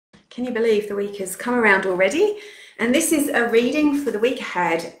Can you believe the week has come around already? And this is a reading for the week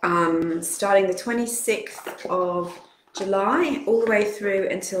ahead, starting the 26th of July all the way through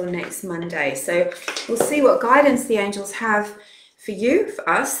until next Monday. So we'll see what guidance the angels have for you, for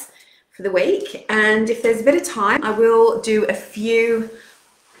us, for the week. And if there's a bit of time, I will do a few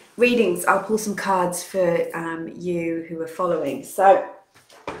readings. I'll pull some cards for you who are following. So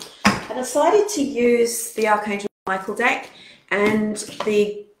I decided to use the Archangel Michael deck and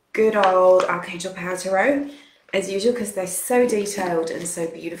the good old Archangel Power Tarot as usual, because they're so detailed and so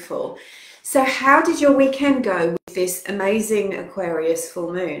beautiful. So how did your weekend go with this amazing Aquarius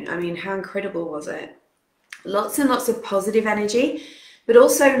full moon? I mean, how incredible was it? Lots and lots of positive energy, but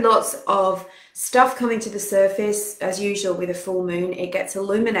also lots of stuff coming to the surface. As usual with a full moon, it gets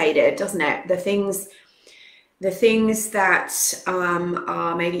illuminated, doesn't it? The things that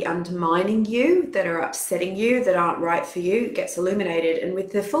are maybe undermining you, that are upsetting you, that aren't right for you, gets illuminated. And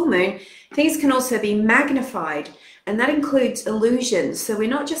with the full moon, things can also be magnified, and that includes illusions. So we're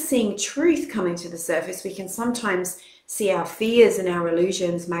not just seeing truth coming to the surface, we can sometimes see our fears and our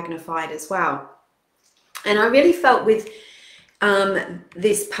illusions magnified as well. And I really felt with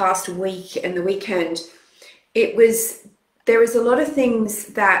this past week and the weekend, there was a lot of things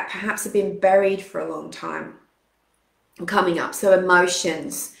that perhaps have been buried for a long time coming up. So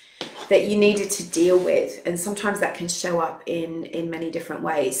emotions that you needed to deal with, and sometimes that can show up in many different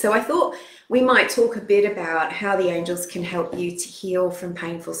ways. So I thought we might talk a bit about how the angels can help you to heal from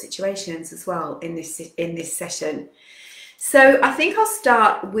painful situations as well in this session. So I think I'll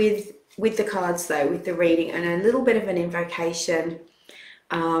start with the cards though, with the reading, and a little bit of an invocation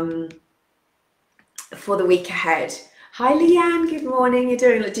for the week ahead. Hi Leanne, good morning.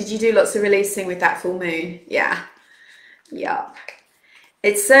 Did you do lots of releasing with that full moon? Yeah.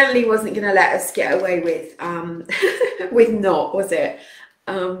 It certainly wasn't going to let us get away with not, was it?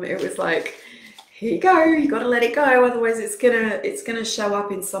 It was like, here you go, you got to let it go, otherwise it's gonna show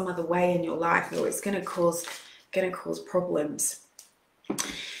up in some other way in your life, or it's gonna cause problems.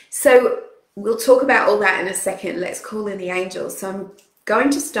 So we'll talk about all that in a second. Let's call in the angels. So I'm going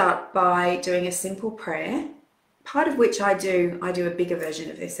to start by doing a simple prayer, part of which I do a bigger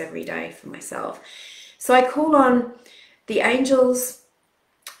version of this every day for myself. So I call on the angels,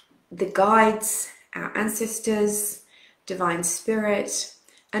 the guides, our ancestors, divine spirit,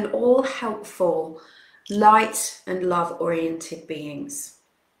 and all helpful light and love oriented beings.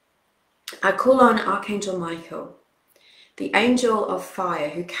 I call on Archangel Michael, the angel of fire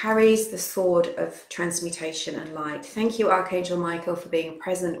who carries the sword of transmutation and light. Thank you, Archangel Michael, for being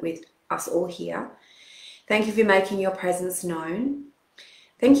present with us all here. Thank you for making your presence known.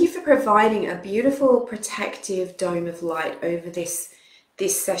 Thank you for providing a beautiful protective dome of light over this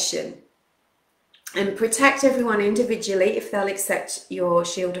session. And protect everyone individually if they'll accept your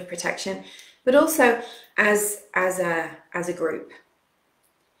shield of protection, but also as a group.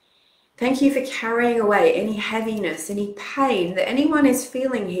 Thank you for carrying away any heaviness, any pain that anyone is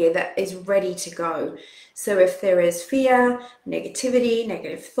feeling here that is ready to go. So if there is fear, negativity,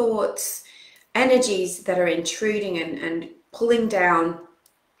 negative thoughts, energies that are intruding and pulling down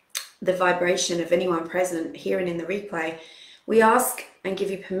the vibration of anyone present here and in the replay, we ask and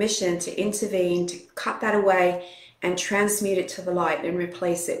give you permission to intervene, to cut that away and transmute it to the light and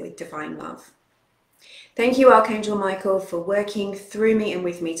replace it with divine love. Thank you, Archangel Michael, for working through me and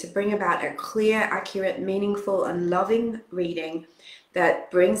with me to bring about a clear, accurate, meaningful and loving reading that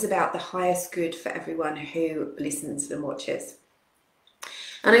brings about the highest good for everyone who listens and watches.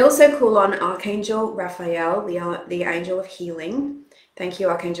 And I also call on Archangel Raphael, the angel of healing. Thank you,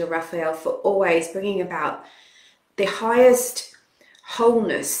 Archangel Raphael, for always bringing about the highest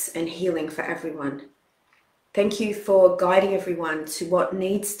wholeness and healing for everyone. Thank you for guiding everyone to what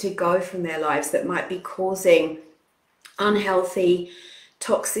needs to go from their lives that might be causing unhealthy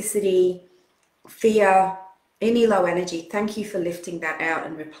toxicity, fear, any low energy. Thank you for lifting that out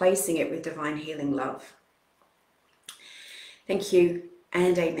and replacing it with divine healing love. Thank you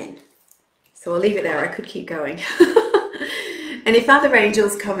and amen. So I'll leave it there. I could keep going. And if other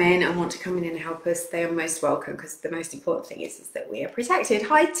angels come in and want to come in and help us, they are most welcome, because the most important thing is that we are protected.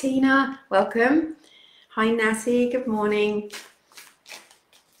 Hi Tina, welcome. Hi Natty, good morning.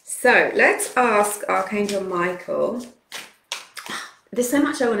 So let's ask Archangel Michael. There's so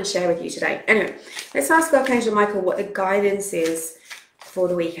much I want to share with you today. Anyway, let's ask Archangel Michael what the guidance is for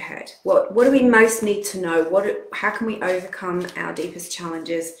the week ahead. What do we most need to know? How can we overcome our deepest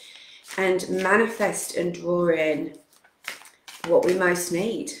challenges and manifest and draw in what we most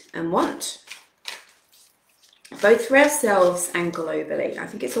need and want, both for ourselves and globally? I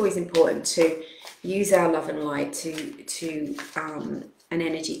think it's always important to use our love and light to an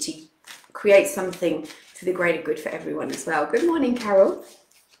energy to create something to the greater good for everyone as well. Good morning, Carol.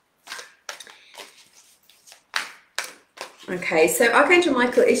 Okay, so Archangel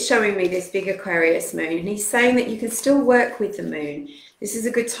Michael is showing me this big Aquarius moon, and he's saying that you can still work with the moon. This is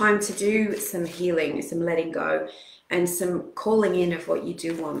a good time to do some healing, some letting go, and some calling in of what you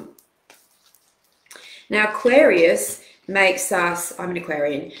do want. Now, Aquarius makes us, I'm an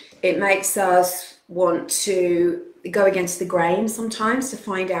Aquarian, it makes us want to go against the grain sometimes to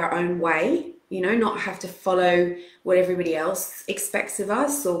find our own way, you know, not have to follow what everybody else expects of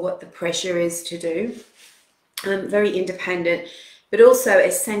us or what the pressure is to do. Very independent, but also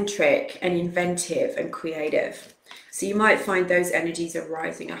eccentric and inventive and creative. So you might find those energies are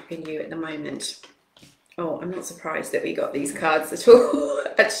rising up in you at the moment. Oh, I'm not surprised that we got these cards at all,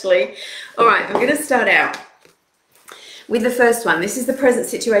 actually. All right, I'm going to start out with the first one. This is the present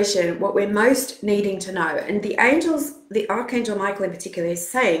situation, what we're most needing to know. And the angels, the Archangel Michael in particular, is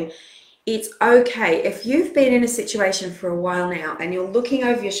saying it's okay. If you've been in a situation for a while now and you're looking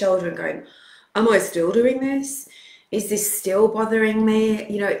over your shoulder and going, am I still doing this? Is this still bothering me?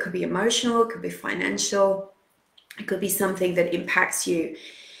 You know, it could be emotional, it could be financial, it could be something that impacts you.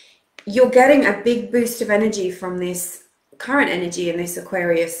 You're getting a big boost of energy from this current energy in this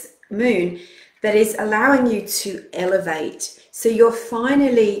Aquarius moon that is allowing you to elevate. So you're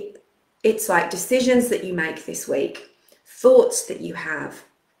finally, it's like decisions that you make this week, thoughts that you have,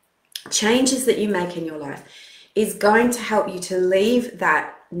 changes that you make in your life is going to help you to leave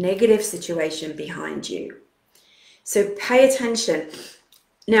that negative situation behind you. So pay attention.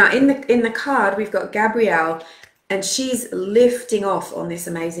 Now in the card we've got Gabrielle, and she's lifting off on this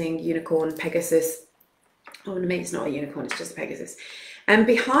amazing unicorn Pegasus. Oh, maybe it's not a unicorn, it's just a Pegasus. And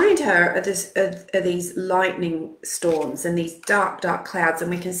behind her are these lightning storms and these dark clouds,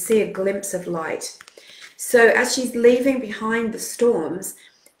 and we can see a glimpse of light. So as she's leaving behind the storms,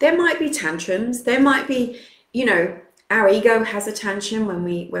 there might be tantrums, there might be, you know, our ego has a tantrum when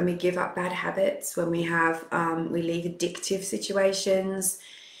we give up bad habits, when we have we leave addictive situations.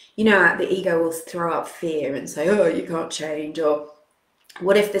 You know, the ego will throw up fear and say, oh, you can't change, or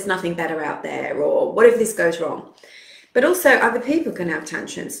what if there's nothing better out there, or what if this goes wrong? But also other people can have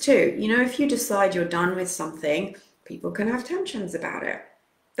tantrums too. You know, if you decide you're done with something, people can have tantrums about it.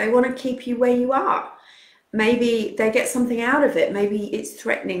 They want to keep you where you are. Maybe they get something out of it. Maybe it's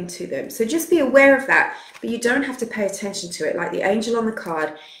threatening to them. So just be aware of that, but you don't have to pay attention to it. Like the angel on the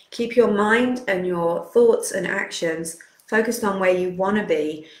card, keep your mind and your thoughts and actions focused on where you want to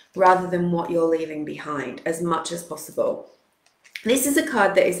be rather than what you're leaving behind as much as possible. This is a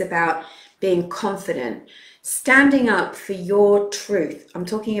card that is about being confident, standing up for your truth. I'm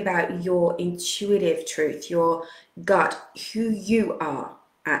talking about your intuitive truth, your gut, who you are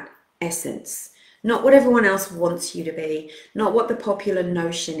at essence. Not what everyone else wants you to be, not what the popular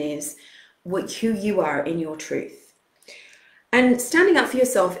notion is, who you are in your truth. And standing up for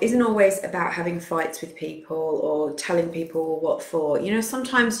yourself isn't always about having fights with people or telling people what for. You know,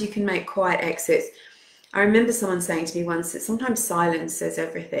 sometimes you can make quiet exits. I remember someone saying to me once that sometimes silence says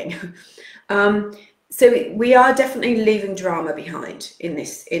everything. So we are definitely leaving drama behind in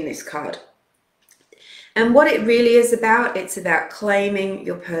this card. And what it really is about, it's about claiming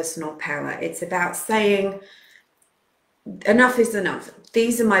your personal power. It's about saying, enough is enough.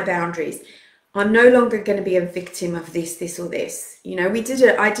 These are my boundaries. I'm no longer going to be a victim of this, this, or this. You know,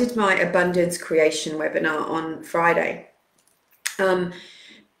 I did my abundance creation webinar on Friday. And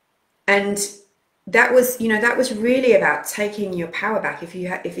that was, you know, that was really about taking your power back. If you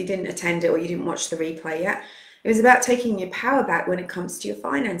didn't attend it or you didn't watch the replay yet, it was about taking your power back when it comes to your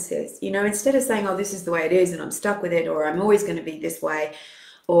finances. You know, instead of saying, oh, this is the way it is and I'm stuck with it, or I'm always going to be this way,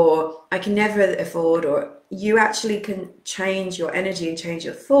 or I can never afford, or you actually can change your energy and change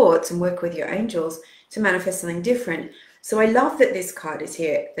your thoughts and work with your angels to manifest something different. So I love that this card is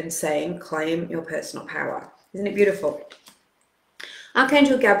here and saying, claim your personal power. Isn't it beautiful?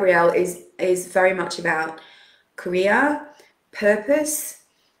 Archangel Gabriel is very much about career, purpose,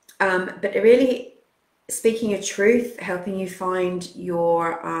 but really speaking your truth, helping you find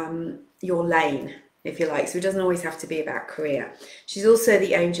your lane, if you like. So it doesn't always have to be about career. She's also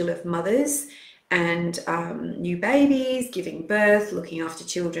the angel of mothers and new babies, giving birth, looking after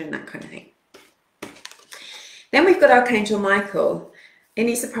children, that kind of thing. Then we've got Archangel Michael.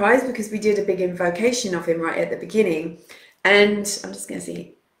 Any surprise? Because we did a big invocation of him right at the beginning. And I'm just going to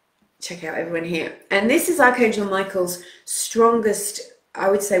check out everyone here. And this is Archangel Michael's strongest,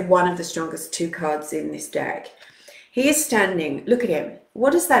 I would say one of the strongest two cards in this deck. He is standing, look at him.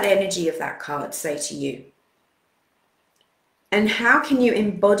 What does that energy of that card say to you? And how can you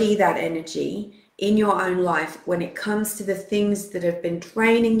embody that energy in your own life when it comes to the things that have been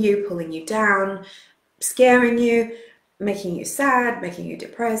draining you, pulling you down, scaring you, making you sad, making you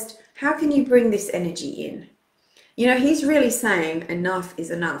depressed. How can you bring this energy in? You know, he's really saying enough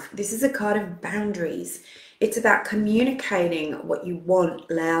is enough. This is a card of boundaries. It's about communicating what you want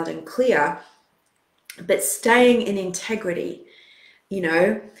loud and clear, but staying in integrity. You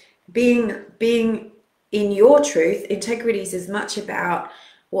know, being in your truth. Integrity is as much about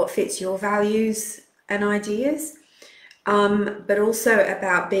what fits your values and ideas, but also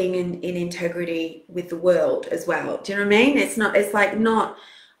about being in integrity with the world as well. Do you know what I mean? It's like not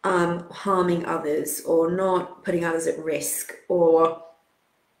harming others, or not putting others at risk, or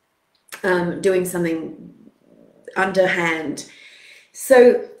doing something underhand.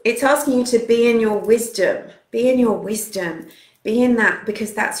 So it's asking you to be in your wisdom, be in that,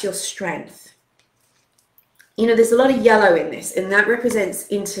 because that's your strength. You know, there's a lot of yellow in this, and that represents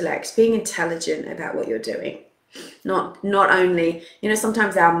intellect, being intelligent about what you're doing. Not only, you know,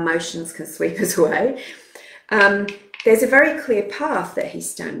 sometimes our emotions can sweep us away. There's a very clear path that he's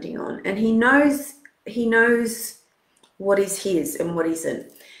standing on, and he knows what is his and what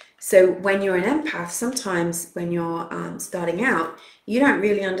isn't. So when you're an empath, sometimes when you're starting out, you don't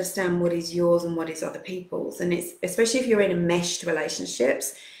really understand what is yours and what is other people's. And it's, especially if you're in enmeshed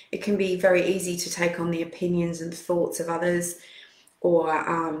relationships, it can be very easy to take on the opinions and thoughts of others, or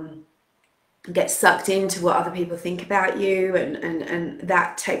get sucked into what other people think about you, and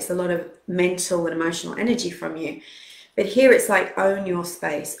that takes a lot of mental and emotional energy from you. But here it's like, own your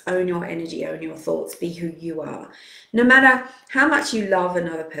space, own your energy, own your thoughts, be who you are. No matter how much you love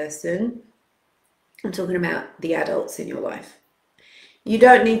another person, I'm talking about the adults in your life, you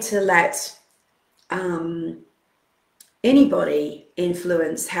don't need to let anybody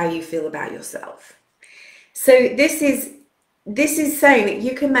influence how you feel about yourself. So this is saying that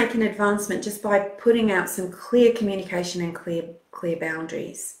you can make an advancement just by putting out some clear communication and clear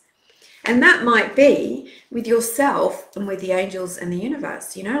boundaries. And that might be with yourself and with the angels and the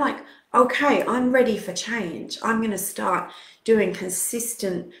universe, you know, like, okay, I'm ready for change. I'm going to start doing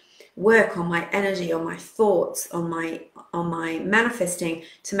consistent work on my energy, on my thoughts, on my manifesting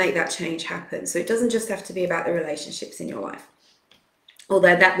to make that change happen. So it doesn't just have to be about the relationships in your life,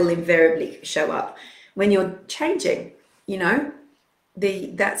 although that will invariably show up when you're changing, you know,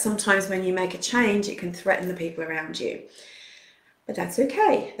 that sometimes when you make a change, it can threaten the people around you. But that's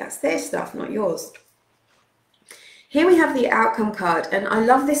okay. That's their stuff, not yours. Here we have the outcome card, and I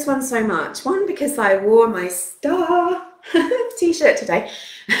love this one so much. One, because I wore my star t-shirt today.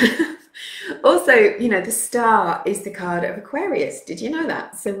 Also, you know, the star is the card of Aquarius. Did you know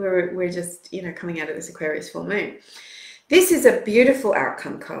that? So we're just, you know, coming out of this Aquarius full moon. This is a beautiful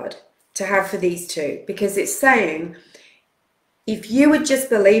outcome card to have for these two, because it's saying, if you would just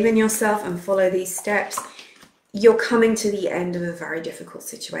believe in yourself and follow these steps, you're coming to the end of a very difficult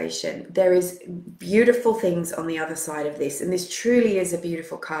situation. There is beautiful things on the other side of this, and this truly is a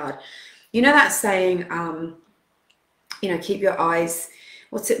beautiful card. You know that saying, you know, keep your eyes,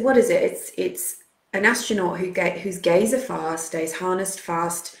 what is it? It's an astronaut whose gaze afar stays harnessed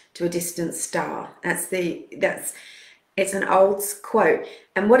fast to a distant star. It's an old quote.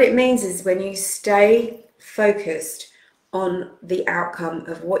 And what it means is, when you stay focused on the outcome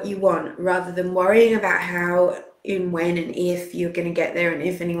of what you want, rather than worrying about how and when and if you're going to get there and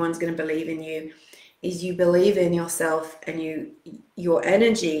if anyone's going to believe in you, is you believe in yourself, and your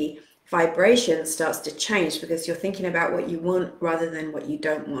energy vibration starts to change because you're thinking about what you want rather than what you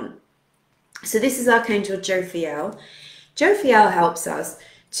don't want. So this is Archangel Jophiel. Jophiel helps us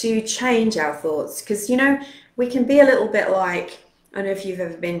to change our thoughts, because, you know, we can be a little bit like, I don't know if you've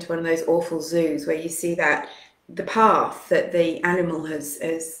ever been to one of those awful zoos where you see that the path that the animal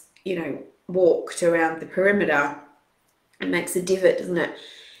has you know, walked around the perimeter, it makes a divot, doesn't it?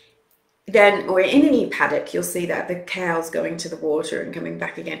 Then, or in any paddock, you'll see that the cows going to the water and coming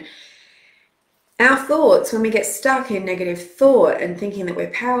back again. Our thoughts, when we get stuck in negative thought and thinking that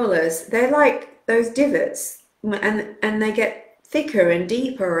we're powerless, they're like those divots, and they get thicker and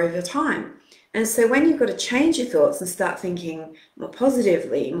deeper over time. And so when you've got to change your thoughts and start thinking more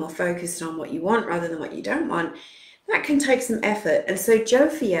positively, more focused on what you want rather than what you don't want, that can take some effort. And so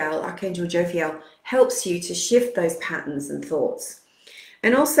Jophiel, Archangel Jophiel, helps you to shift those patterns and thoughts,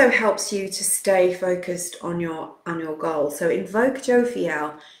 and also helps you to stay focused on your goal. So invoke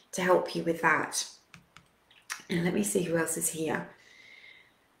Jophiel to help you with that. And let me see who else is here.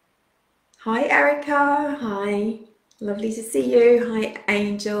 Hi, Erica. Hi. Lovely to see you. Hi,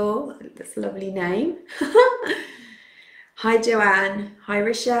 Angel. That's a lovely name. Hi, Joanne. Hi,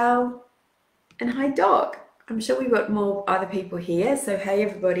 Rochelle. And hi, Doc. I'm sure we've got more other people here. So hey,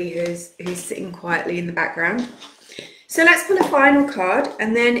 everybody who's sitting quietly in the background. So let's pull a final card,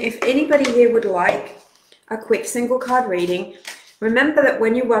 and then if anybody here would like a quick single card reading, remember that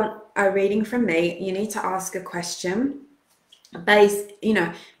when you want a reading from me, you need to ask a question based,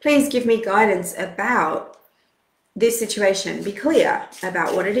 please give me guidance about this situation. Be clear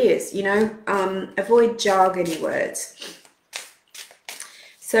about what it is, avoid jargony words.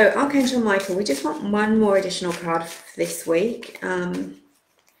 So Archangel Michael, we just want one more additional card for this week.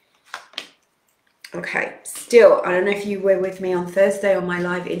 Okay, still, I don't know if you were with me on Thursday on my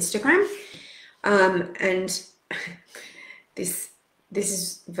live Instagram, and this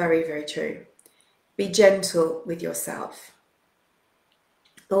is very, very true. Be gentle with yourself.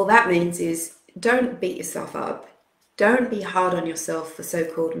 All that means is don't beat yourself up. Don't be hard on yourself for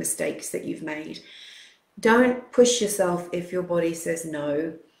so-called mistakes that you've made. Don't push yourself if your body says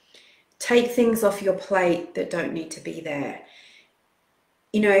no. Take things off your plate that don't need to be there.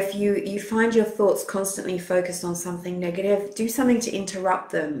 If you find your thoughts constantly focused on something negative, do something to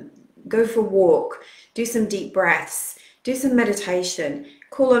interrupt them. Go for a walk, do some deep breaths, do some meditation,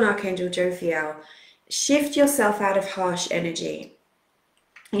 call on Archangel Jophiel. Shift yourself out of harsh energy.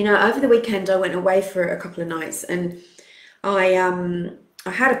 Over the weekend I went away for a couple of nights, and I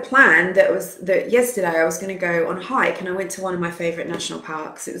had a plan that yesterday I was going to go on a hike, and I went to one of my favorite national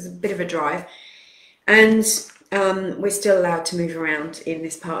parks. It was a bit of a drive, and we're still allowed to move around in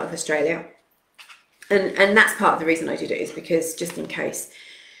this part of Australia, and that's part of the reason I did it, is because just in case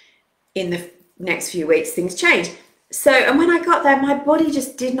in the next few weeks things change. So, and when I got there, my body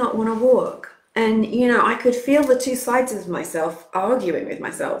just did not want to walk, and I could feel the two sides of myself arguing with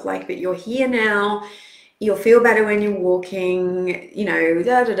myself, like, but you're here now, you'll feel better when you're walking, da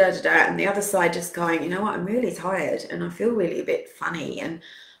da da da da, and the other side just going, what, I'm really tired and I feel really a bit funny and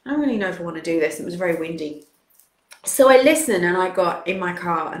I don't really know if I want to do this. It was very windy. So I listened, and I got in my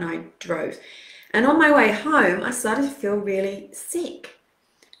car and I drove. And on my way home, I started to feel really sick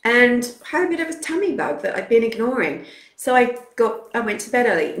and had a bit of a tummy bug that I'd been ignoring. So I went to bed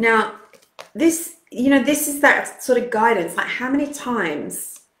early. Now, this is that sort of guidance. Like, how many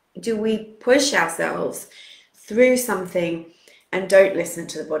times do we push ourselves through something and don't listen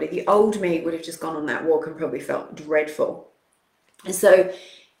to the body? The old me would have just gone on that walk and probably felt dreadful. And so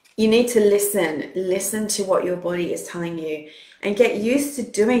you need to listen to what your body is telling you and get used to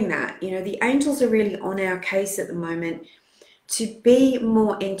doing that. The angels are really on our case at the moment to be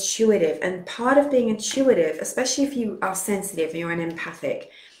more intuitive. And part of being intuitive, especially if you are sensitive and you're an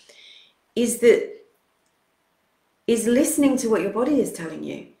empathic, is listening to what your body is telling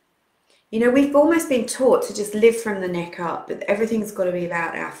you. We've almost been taught to just live from the neck up, but everything's got to be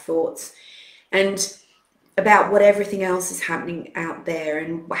about our thoughts and about what everything else is happening out there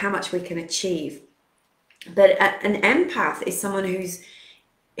and how much we can achieve. But an empath is someone whose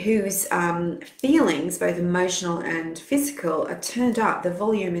feelings, both emotional and physical, are turned up. The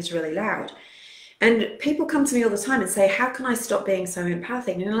volume is really loud. And people come to me all the time and say, how can I stop being so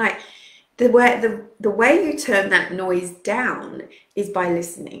empathic? And I'm like, the way you turn that noise down is by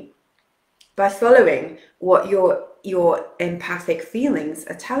listening, by following what your empathic feelings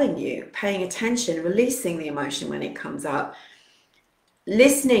are telling you, paying attention, releasing the emotion when it comes up,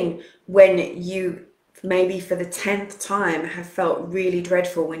 listening when you maybe for the 10th time have felt really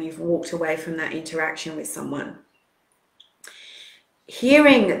dreadful when you've walked away from that interaction with someone.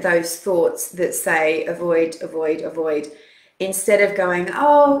 Hearing those thoughts that say avoid, avoid, avoid, instead of going,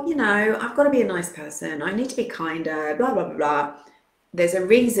 oh, I've got to be a nice person, I need to be kinder, blah, blah, blah, blah. There's a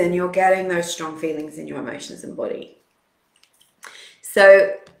reason you're getting those strong feelings in your emotions and body.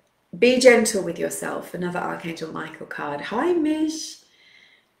 So be gentle with yourself. Another Archangel Michael card. Hi, Mish.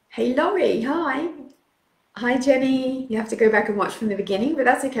 Hey, Laurie. Hi. Hi, Jenny. You have to go back and watch from the beginning, but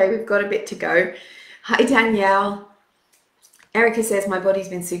that's okay. We've got a bit to go. Hi, Danielle. Erica says, my body's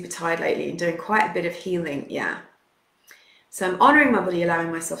been super tired lately and doing quite a bit of healing. Yeah. So I'm honoring my body,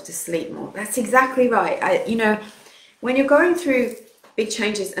 allowing myself to sleep more. That's exactly right. When you're going through big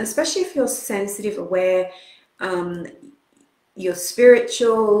changes, and especially if you're sensitive, aware, you're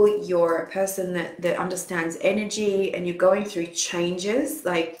spiritual, you're a person that understands energy, and you're going through changes,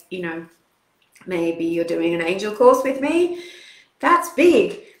 like, maybe you're doing an angel course with me, that's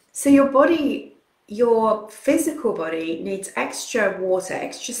big. So your body, your physical body needs extra water,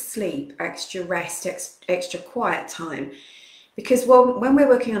 extra sleep, extra rest, extra quiet time. Because when we're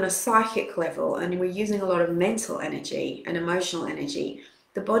working on a psychic level and we're using a lot of mental energy and emotional energy,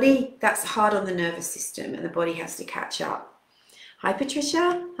 the body, that's hard on the nervous system, and the body has to catch up. Hi,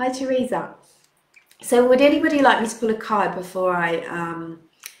 Patricia. Hi, Teresa. So would anybody like me to pull a card before I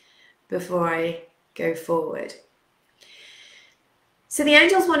go forward. So the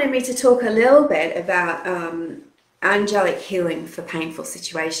angels wanted me to talk a little bit about angelic healing for painful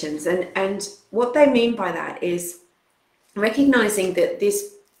situations. And what they mean by that is recognizing that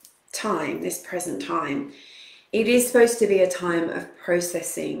this time, this present time, it is supposed to be a time of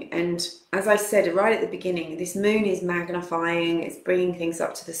processing. And as I said right at the beginning, this moon is magnifying, it's bringing things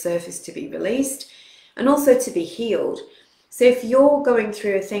up to the surface to be released and also to be healed. So if you're going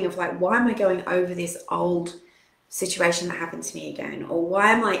through a thing of like, why am I going over this old situation that happened to me again? Or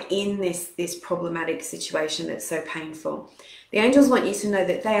why am I in this problematic situation that's so painful? The angels want you to know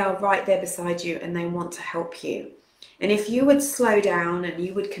that they are right there beside you and they want to help you. And if you would slow down and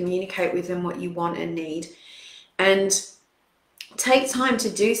you would communicate with them what you want and need, and take time to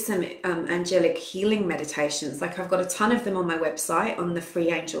do some angelic healing meditations. Like I've got a ton of them on my website on the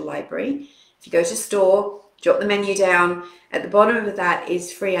free angel library. If you go to store, drop the menu down, at the bottom of that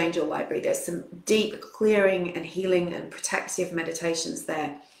is free angel library. There's some deep clearing and healing and protective meditations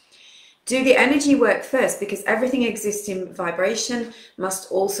there. Do the energy work first, because everything exists in vibration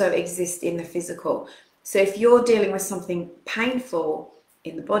must also exist in the physical. So if you're dealing with something painful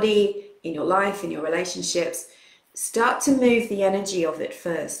in the body, in your life, in your relationships, start to move the energy of it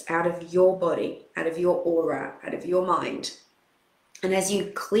first out of your body, out of your aura, out of your mind. And as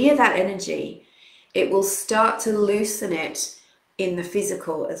you clear that energy, it will start to loosen it in the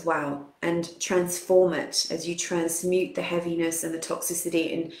physical as well and transform it as you transmute the heaviness and the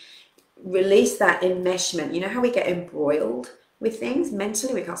toxicity and release that enmeshment. You know how we get embroiled with things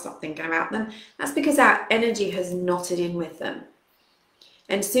mentally? We can't stop thinking about them. That's because our energy has knotted in with them.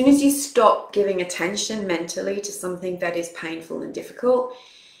 And as soon as you stop giving attention mentally to something that is painful and difficult,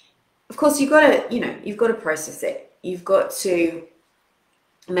 of course, you've got to process it. You've got to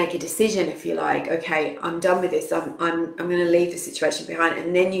make a decision, if you like. Okay, I'm done with this. I'm going to leave the situation behind.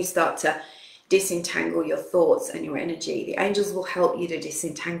 And then you start to disentangle your thoughts and your energy. The angels will help you to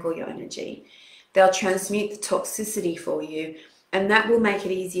disentangle your energy. They'll transmute the toxicity for you, and that will make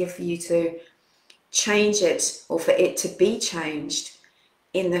it easier for you to change it, or for it to be changed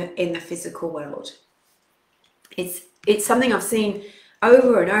in the physical world. It's something I've seen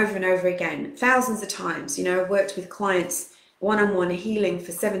over and over and over again, thousands of times. You know, I've worked with clients one-on-one healing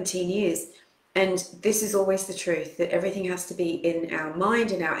for 17 years, and this is always the truth, that everything has to be in our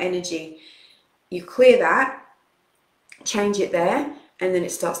mind and our energy. You clear that, change it there, and then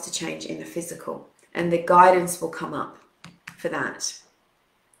it starts to change in the physical, and the guidance will come up for that.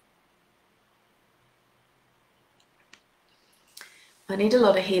 I need a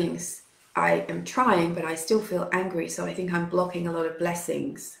lot of healings. I am trying, but I still feel angry, so I think I'm blocking a lot of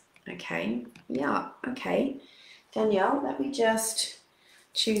blessings. Okay, yeah, okay. Danielle, let me just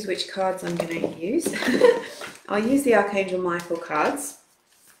choose which cards I'm going to use. I'll use the Archangel Michael cards.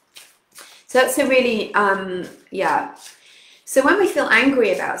 So that's a really, yeah. So when we feel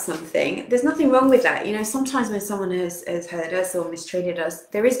angry about something, there's nothing wrong with that. You know, sometimes when someone has hurt us or mistreated us,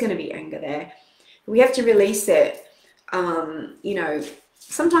 there is going to be anger there. We have to release it. You know,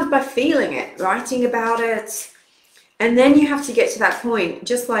 sometimes by feeling it, writing about it, and then you have to get to that point,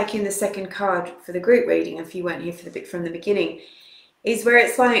 just like in the second card for the group reading, if you weren't here from the beginning, is where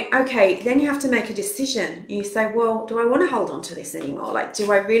it's like, okay, then you have to make a decision. You say, well, do I want to hold on to this anymore? Like,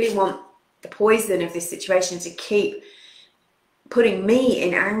 do I really want the poison of this situation to keep putting me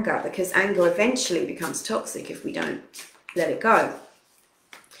in anger? Because anger eventually becomes toxic if we don't let it go.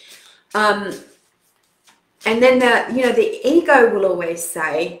 And then the ego will always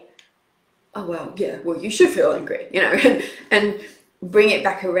say, oh, well, yeah, well, you should feel angry, you know, and bring it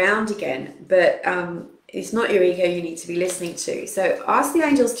back around again. But it's not your ego you need to be listening to. So ask the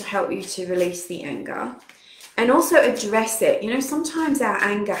angels to help you to release the anger and also address it. You know, sometimes our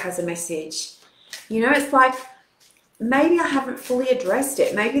anger has a message. You know, it's like, maybe I haven't fully addressed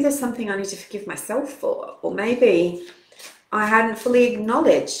it. Maybe there's something I need to forgive myself for, or maybe I hadn't fully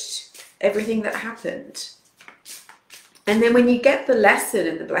acknowledged everything that happened. And then when you get the lesson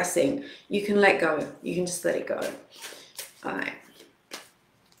and the blessing, you can let go. You can just let it go. All right.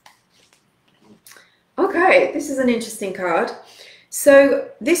 Okay, this is an interesting card. So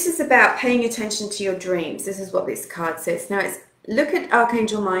this is about paying attention to your dreams. This is what this card says. Now, look at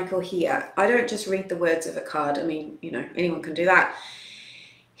Archangel Michael here. I don't just read the words of a card. I mean, you know, anyone can do that.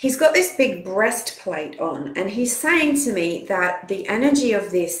 He's got this big breastplate on, and he's saying to me that the energy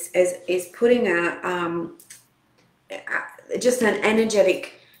of this is putting just an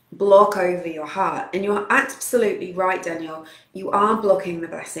energetic block over your heart. And you're absolutely right, Danielle. You are blocking the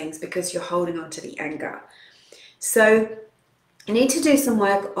blessings because you're holding on to the anger. So You need to do some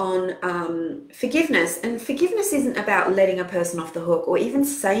work on forgiveness. And forgiveness isn't about letting a person off the hook or even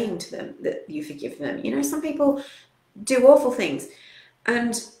saying to them that you forgive them. You know, some people do awful things.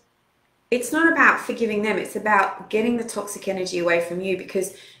 And it's not about forgiving them. It's about getting the toxic energy away from you,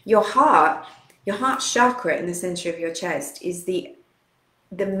 because your heart chakra in the center of your chest is the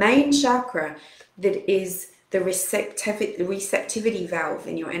main chakra that is the receptivity valve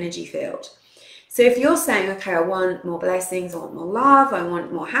in your energy field. So if you're saying, okay, I want more blessings, I want more love, I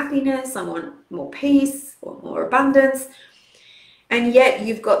want more happiness, I want more peace, I want more abundance, and yet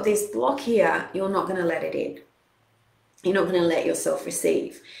you've got this block here, you're not going to let it in. You're not going to let yourself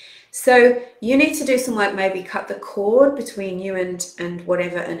receive. So you need to do some work, maybe cut the cord between you and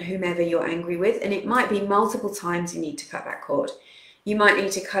whatever and whomever you're angry with. And it might be multiple times you need to cut that cord. You might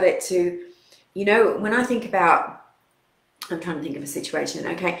need to cut it to, you know, when I think about, I'm trying to think of a situation,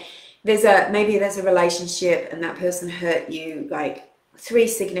 okay, maybe there's a relationship and that person hurt you like 3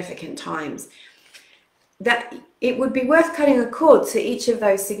 significant times. That it would be worth cutting a cord to each of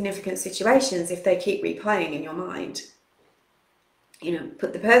those significant situations if they keep replaying in your mind. You know,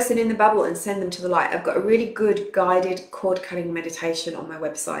 put the person in the bubble and send them to the light. I've got a really good guided cord cutting meditation on my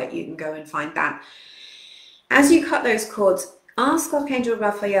website. You can go and find that. As you cut those cords, ask Archangel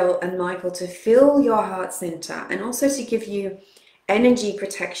Raphael and Michael to fill your heart center and also to give you energy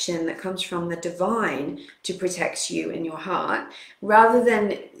protection that comes from the divine to protect you in your heart, rather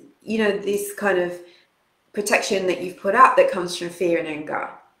than, you know, this kind of protection that you've put up that comes from fear and anger.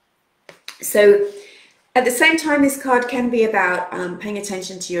 So at the same time, this card can be about paying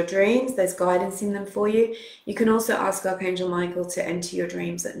attention to your dreams. There's guidance in them for you. You can also ask Archangel Michael to enter your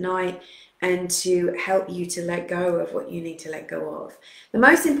dreams at night and to help you to let go of what you need to let go of. The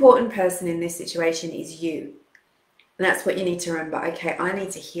most important person in this situation is you. And that's what you need to remember. Okay, I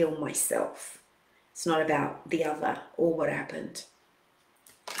need to heal myself. It's not about the other or what happened.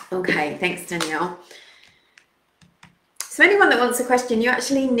 Okay, thanks, Danielle. So anyone that wants a question, you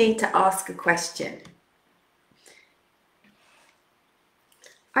actually need to ask a question.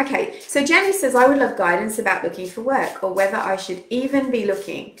 Okay, so Jenny says, I would love guidance about looking for work or whether I should even be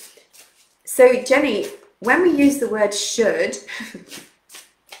looking. So Jenny, when we use the word should,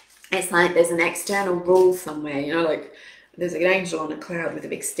 it's like there's an external rule somewhere, you know, like there's an angel on a cloud with a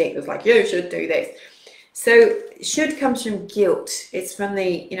big stick that's like, you should do this. So should comes from guilt. It's from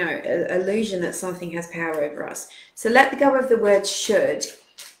the, you know, illusion that something has power over us. So let go of the word should.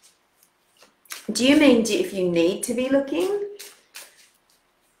 Do you mean if you need to be looking?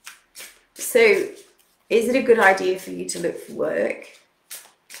 So is it a good idea for you to look for work?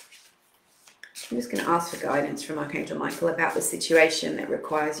 I'm just going to ask for guidance from Archangel Michael about the situation that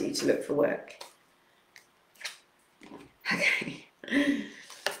requires you to look for work. Okay.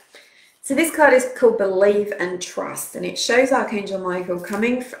 So this card is called Believe and Trust, and it shows Archangel Michael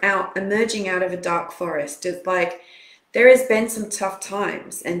coming out, emerging out of a dark forest. It's like there has been some tough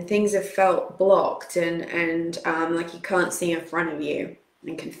times and things have felt blocked and like you can't see in front of you,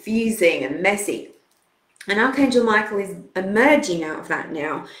 and confusing and messy. And Archangel Michael is emerging out of that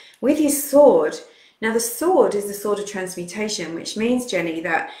now with his sword. Now the sword is the sword of transmutation, which means, Jenny,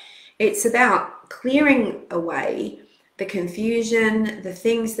 that it's about clearing away the confusion, the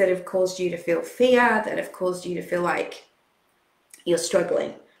things that have caused you to feel fear, that have caused you to feel like you're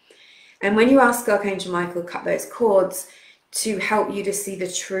struggling. And when you ask Archangel Michael to cut those cords to help you to see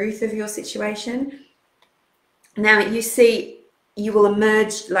the truth of your situation, now you see you will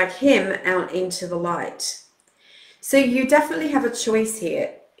emerge like him out into the light. So you definitely have a choice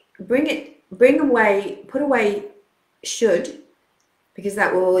here. Put away should, because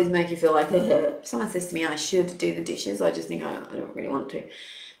that will always make you feel like, if someone says to me, I should do the dishes, I just think I don't really want to.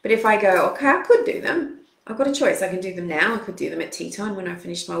 But if I go, okay, I could do them. I've got a choice. I can do them now. I could do them at tea time when I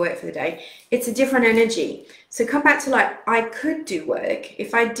finish my work for the day. It's a different energy. So come back to like, I could do work.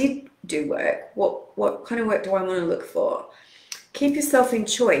 If I did do work, what kind of work do I want to look for? Keep yourself in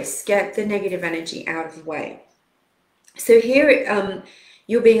choice. Get the negative energy out of the way. So here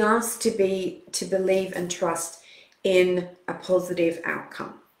you're being asked to believe and trust in a positive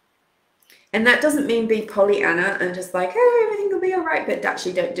outcome. And that doesn't mean be Pollyanna and just like, oh, everything will be all right, but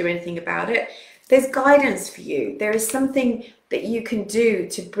actually don't do anything about it. There's guidance for you. There is something that you can do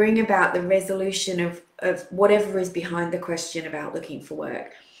to bring about the resolution of whatever is behind the question about looking for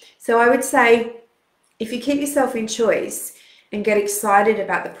work. So I would say, if you keep yourself in choice and get excited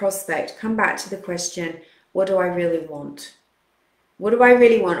about the prospect, come back to the question, what do I really want? What do I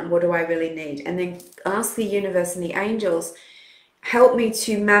really want and what do I really need? And then ask the universe and the angels, help me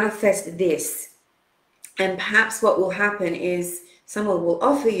to manifest this. And perhaps what will happen is Someone will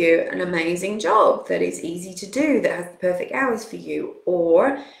offer you an amazing job that is easy to do, that has the perfect hours for you,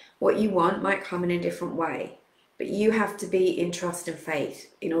 or what you want might come in a different way. But you have to be in trust and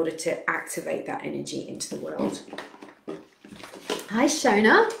faith in order to activate that energy into the world. Hi,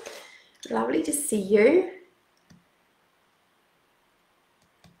 Shona. Lovely to see you.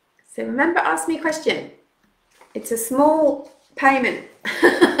 So remember, ask me a question. It's a small payment.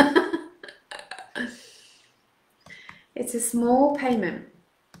 It's a small payment.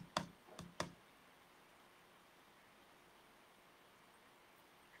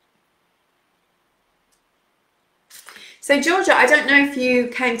 So Georgia, I don't know if you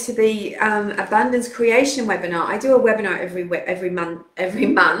came to the abundance creation webinar. I do a webinar every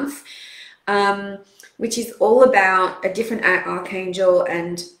month, which is all about a different archangel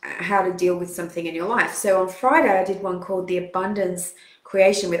and how to deal with something in your life. So on Friday, I did one called the Abundance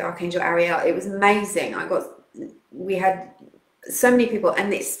Creation with Archangel Ariel. It was amazing. We had so many people,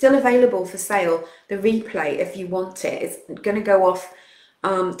 and it's still available for sale. The replay, if you want it, it's going to go off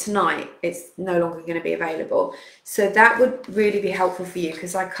tonight. It's no longer going to be available. So that would really be helpful for you,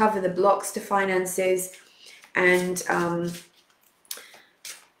 because I cover the blocks to finances and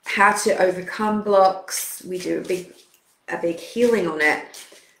how to overcome blocks. We do a big healing on it,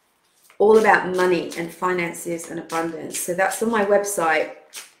 all about money and finances and abundance. So that's on my website.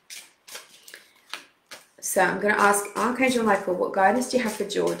 So I'm going to ask Archangel Michael, what guidance do you have for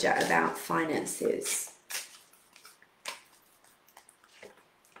Georgia about finances?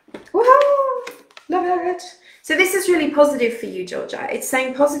 Woohoo! Love it. So this is really positive for you, Georgia. It's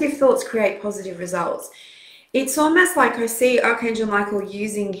saying positive thoughts create positive results. It's almost like I see Archangel Michael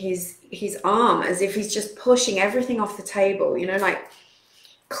using his arm as if he's just pushing everything off the table, you know, like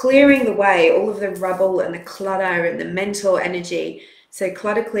clearing the way, all of the rubble and the clutter and the mental energy. So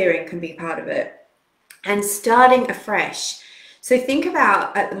clutter clearing can be part of it. And starting afresh. So think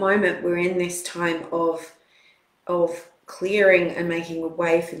about, at the moment, we're in this time of clearing and making a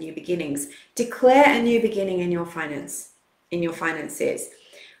way for new beginnings. Declare a new beginning in your finances.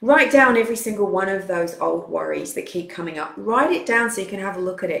 Write down every single one of those old worries that keep coming up. Write it down so you can have a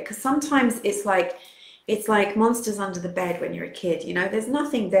look at it, because sometimes it's like monsters under the bed when you're a kid, you know, there's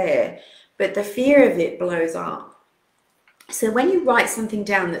nothing there, but the fear of it blows up. So when you write something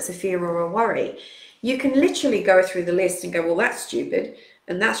down that's a fear or a worry, you can literally go through the list and go, well, that's stupid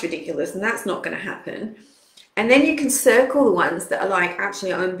and that's ridiculous and that's not going to happen. And then you can circle the ones that are like,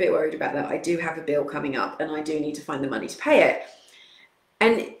 actually, I'm a bit worried about that. I do have a bill coming up and I do need to find the money to pay it.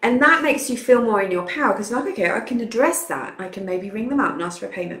 And that makes you feel more in your power, because like, okay, I can address that. I can maybe ring them up and ask for a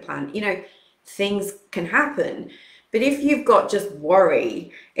payment plan. You know, things can happen. But if you've got just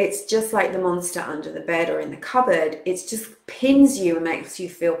worry, it's just like the monster under the bed or in the cupboard. It just pins you and makes you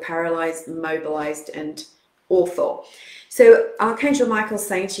feel paralyzed, immobilized, and awful. So Archangel Michael's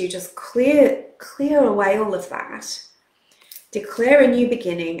saying to you, just clear away all of that. Declare a new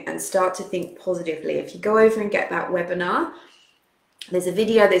beginning and start to think positively. If you go over and get that webinar, there's a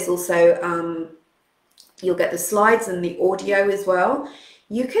video. There's also, you'll get the slides and the audio as well.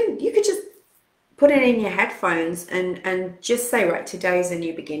 You could just put it in your headphones and just say, right, today's a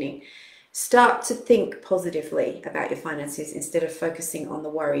new beginning. Start to think positively about your finances instead of focusing on the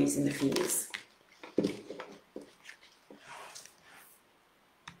worries and the fears.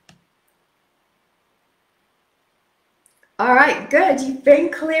 All right, good. You've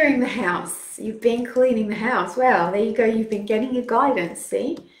been clearing the house. You've been cleaning the house. Well, there you go. You've been getting your guidance,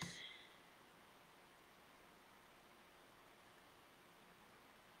 see?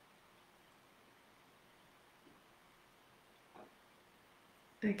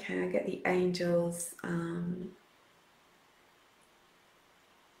 Okay, I get the angels.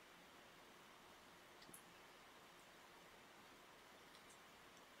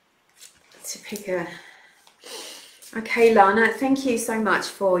 To pick a... Okay, Lana, thank you so much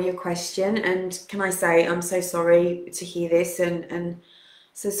for your question. And can I say, I'm so sorry to hear this and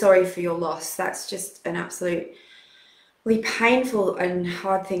so sorry for your loss. That's just an absolutely painful and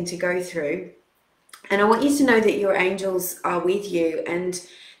hard thing to go through. And I want you to know that your angels are with you, and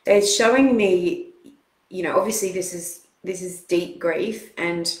they're showing me, you know, obviously this is deep grief,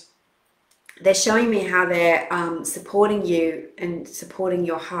 and they're showing me how they're supporting you and supporting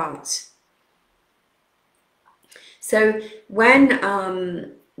your heart. So when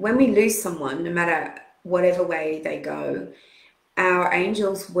we lose someone, no matter whatever way they go, our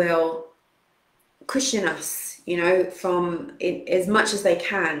angels will cushion us, you know, from as much as they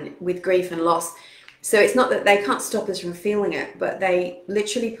can with grief and loss. So it's not that they can't stop us from feeling it, but they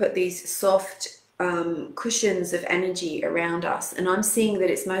literally put these soft cushions of energy around us. And I'm seeing that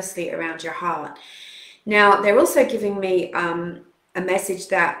it's mostly around your heart. Now, they're also giving me a message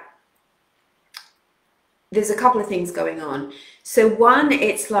that there's a couple of things going on. So one,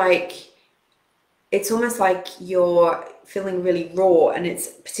 it's almost like you're feeling really raw, and it's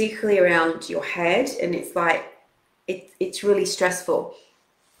particularly around your head, and it's like it's really stressful.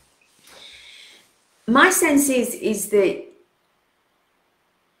 My sense is that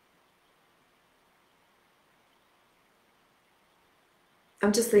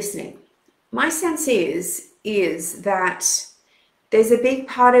I'm just listening. My sense is that there's a big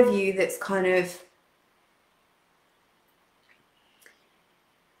part of you that's kind of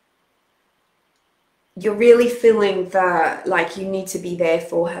you're really feeling that like you need to be there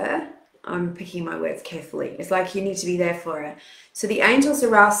for her. I'm picking my words carefully. It's like you need to be there for her. So the angels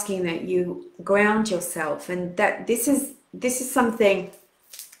are asking that you ground yourself, and that this is something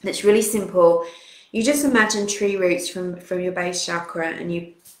that's really simple. You just imagine tree roots from your base chakra, and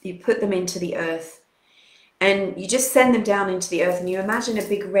you put them into the earth, and you just send them down into the earth, and you imagine a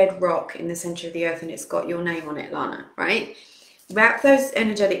big red rock in the center of the earth, and it's got your name on it, Lana, right? Wrap those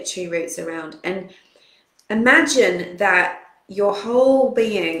energetic tree roots around, and imagine that your whole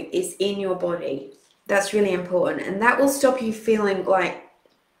being is in your body. That's really important, and that will stop you feeling like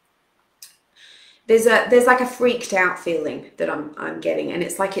there's like a freaked out feeling that I'm getting, and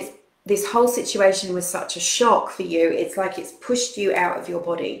it's like this whole situation was such a shock for you. It's like it's pushed you out of your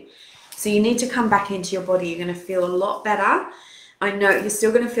body. So you need to come back into your body. You're going to feel a lot better. I know you're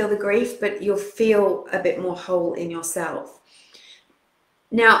still going to feel the grief, but you'll feel a bit more whole in yourself.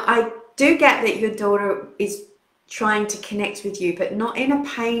 Now, I do get that your daughter is trying to connect with you, but not in a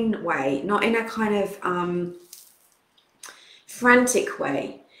pain way, not in a kind of frantic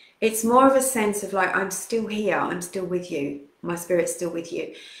way. It's more of a sense of like, I'm still here, I'm still with you, my spirit's still with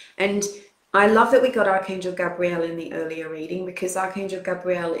you. And I love that we got Archangel Gabriel in the earlier reading, because Archangel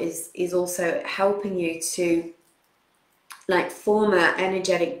Gabriel is also helping you to like form an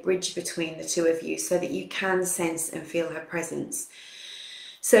energetic bridge between the two of you, so that you can sense and feel her presence.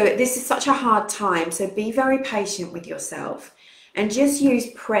 So this is such a hard time, so be very patient with yourself and just use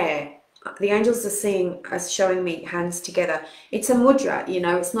prayer. The angels are showing me hands together. It's a mudra, you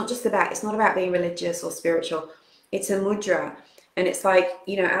know, it's not about being religious or spiritual. It's a mudra, and it's like,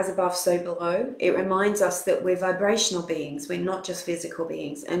 you know, as above, so below. It reminds us that we're vibrational beings, we're not just physical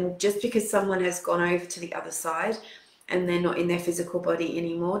beings. And just because someone has gone over to the other side and they're not in their physical body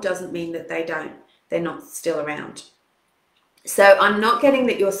anymore doesn't mean that they're not still around. So I'm not getting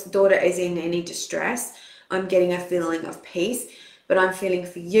that your daughter is in any distress. I'm getting a feeling of peace, but I'm feeling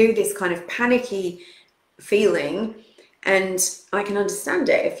for you this kind of panicky feeling, and I can understand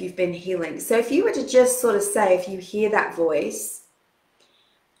it if you've been healing. So if you were to just sort of say, if you hear that voice,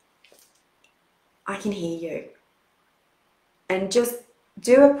 I can hear you, and just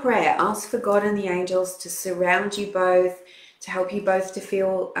do a prayer. Ask for God and the angels to surround you both, to help you both to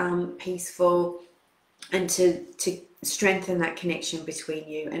feel peaceful, and to strengthen that connection between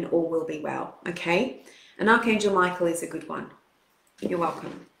you, and all will be well, okay? And Archangel Michael is a good one. You're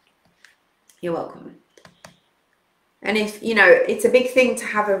welcome. You're welcome. And if, you know, it's a big thing to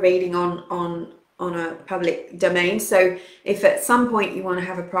have a reading on a public domain. So if at some point you want to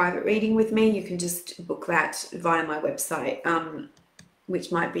have a private reading with me, you can just book that via my website,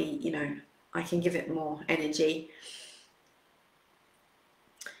 which might be, you know, I can give it more energy.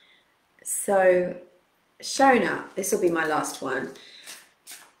 So Shona, this will be my last one.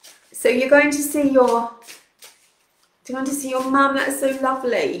 So you're going to see do you want to see your mum? That is so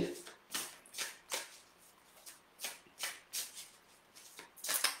lovely.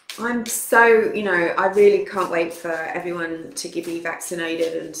 I'm so, you know, I really can't wait for everyone to be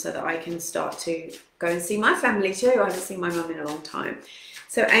vaccinated, and so that I can start to go and see my family too. I haven't seen my mum in a long time.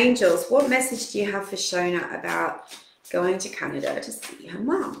 So angels, what message do you have for Shona about going to Canada to see her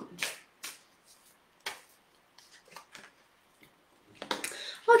mum?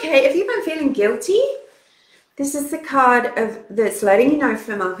 Okay, if you've been feeling guilty, this is the card that's letting you know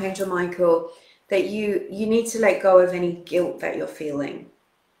from Archangel Michael that you need to let go of any guilt that you're feeling.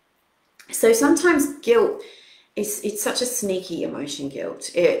 So sometimes guilt it's such a sneaky emotion,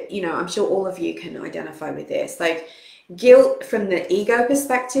 guilt. You know, I'm sure all of you can identify with this. Like, guilt from the ego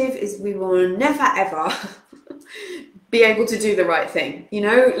perspective is we will never ever be able to do the right thing. You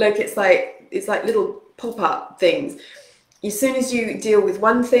know, like it's like little pop-up things. As soon as you deal with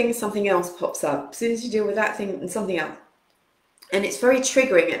one thing, something else pops up. As soon as you deal with that thing and something else. And it's very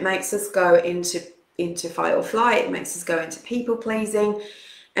triggering. It makes us go into fight or flight. It makes us go into people pleasing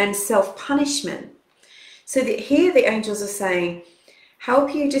and self-punishment. So that here the angels are saying,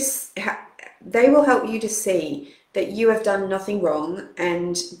 they will help you to see that you have done nothing wrong,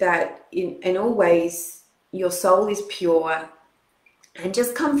 and that in all ways your soul is pure, and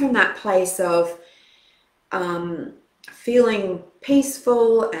just come from that place of feeling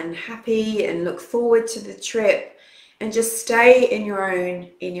peaceful and happy, and look forward to the trip, and just stay in your own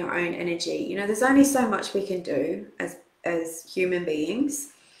energy. You know, there's only so much we can do as human beings,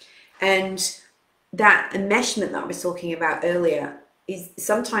 and that enmeshment that I was talking about earlier is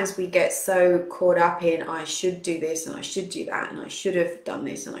sometimes we get so caught up in I should do this and I should do that and I should have done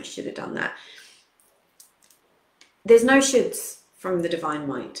this and I should have done that. There's no shoulds from the divine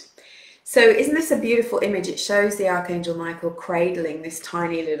mind. So isn't this a beautiful image? It shows the Archangel Michael cradling this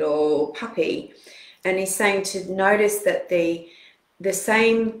tiny little puppy, and he's saying to notice that the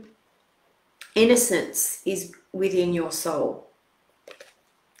same innocence is within your soul.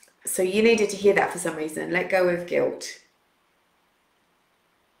 So you needed to hear that for some reason. Let go of guilt.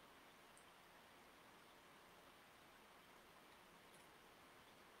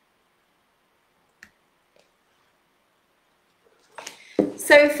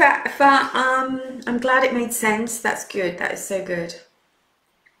 So I'm glad it made sense. That's good. That is so good.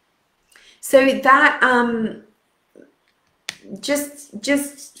 So that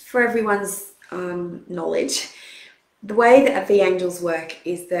just for everyone's knowledge, the way that the angels work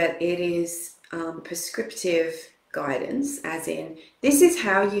is that it is prescriptive guidance, as in this is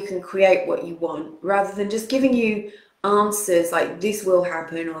how you can create what you want, rather than just giving you answers like this will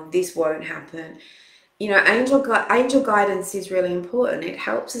happen or this won't happen. You know, angel guidance is really important. It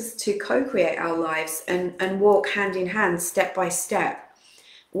helps us to co-create our lives and walk hand in hand, step by step,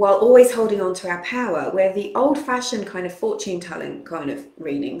 while always holding on to our power. Where the old-fashioned kind of fortune-telling kind of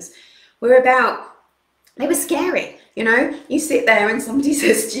readings were about, they were scary. You know, you sit there and somebody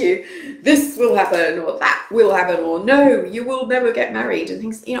says to you, this will happen or that will happen, or no, you will never get married, and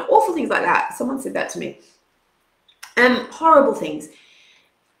things, you know, awful things like that. Someone said that to me. Horrible things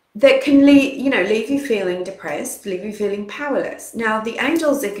that can leave you feeling depressed, leave you feeling powerless. Now, the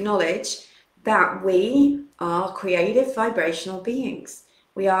angels acknowledge that we are creative vibrational beings.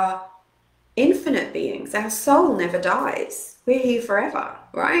 We are infinite beings. Our soul never dies. We're here forever,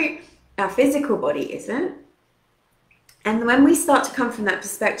 right? Our physical body isn't. And when we start to come from that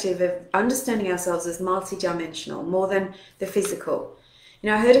perspective of understanding ourselves as multidimensional, more than the physical. You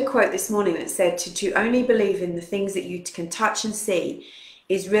know, I heard a quote this morning that said to only believe in the things that you can touch and see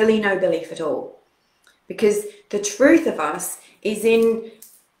is really no belief at all, because the truth of us is in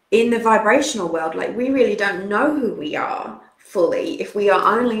the vibrational world. Like, we really don't know who we are fully if we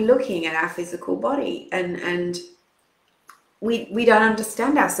are only looking at our physical body, and we don't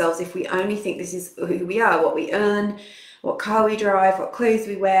understand ourselves if we only think this is who we are, what we earn, what car we drive, what clothes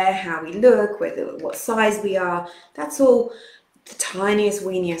we wear, how we look, what size we are. That's all the tiniest,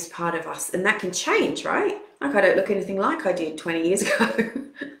 weeniest part of us, and that can change, right? Like, I don't look anything like I did 20 years ago.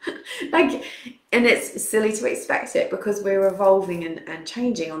 Like, and it's silly to expect it, because we're evolving and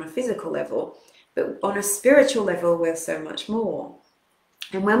changing on a physical level, but on a spiritual level, we're so much more.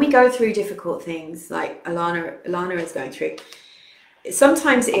 And when we go through difficult things, like Alana is going through,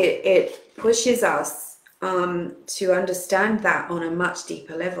 sometimes it pushes us to understand that on a much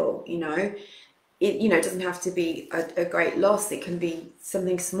deeper level. You know, it doesn't have to be a great loss. It can be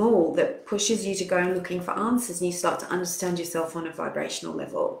something small that pushes you to go and looking for answers, and you start to understand yourself on a vibrational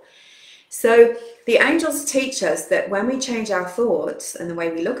level. So the angels teach us that when we change our thoughts and the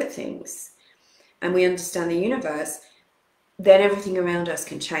way we look at things, and we understand the universe, then everything around us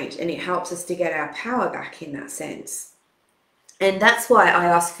can change, and it helps us to get our power back in that sense. And that's why I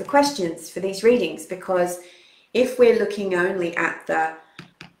ask for questions for these readings, because if we're looking only at the,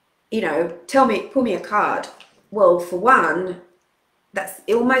 pull me a card, well, for one, that's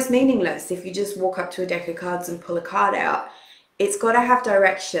almost meaningless if you just walk up to a deck of cards and pull a card out. It's got to have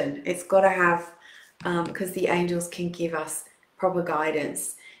direction. It's got to have, because the angels can give us proper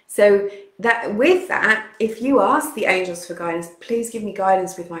guidance. So with that, if you ask the angels for guidance, please give me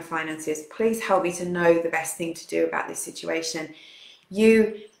guidance with my finances. Please help me to know the best thing to do about this situation.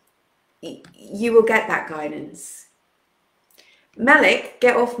 You will get that guidance. Malik,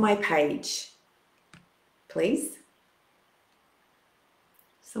 get off my page, please.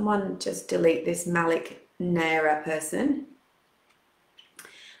 Someone just delete this Malik Naira person.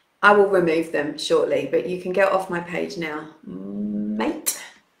 I will remove them shortly, but you can get off my page now, mate.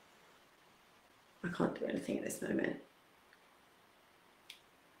 I can't do anything at this moment.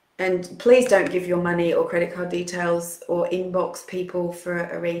 And please don't give your money or credit card details or inbox people for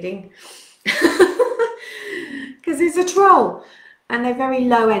a reading, because it's a troll and they're very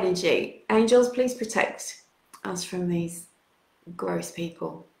low energy. Angels, please protect us from these gross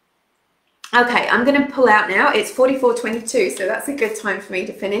people. Okay, I'm going to pull out now. It's 44:22, so that's a good time for me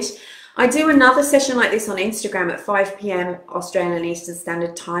to finish. I do another session like this on Instagram at 5 p.m. Australian Eastern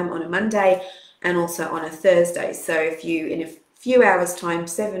Standard Time on a Monday and also on a Thursday. So if you, in a few hours time,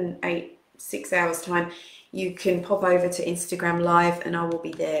 6 hours time, you can pop over to Instagram Live and I will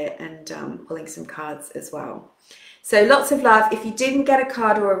be there and pulling some cards as well. So lots of love. If you didn't get a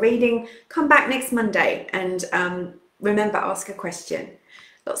card or a reading, come back next Monday and remember, ask a question.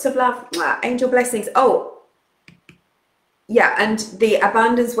 Lots of love. Angel blessings. Oh, yeah, and the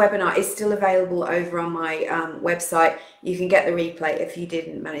abundance webinar is still available over on my website. You can get the replay if you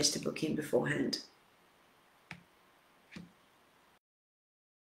didn't manage to book in beforehand.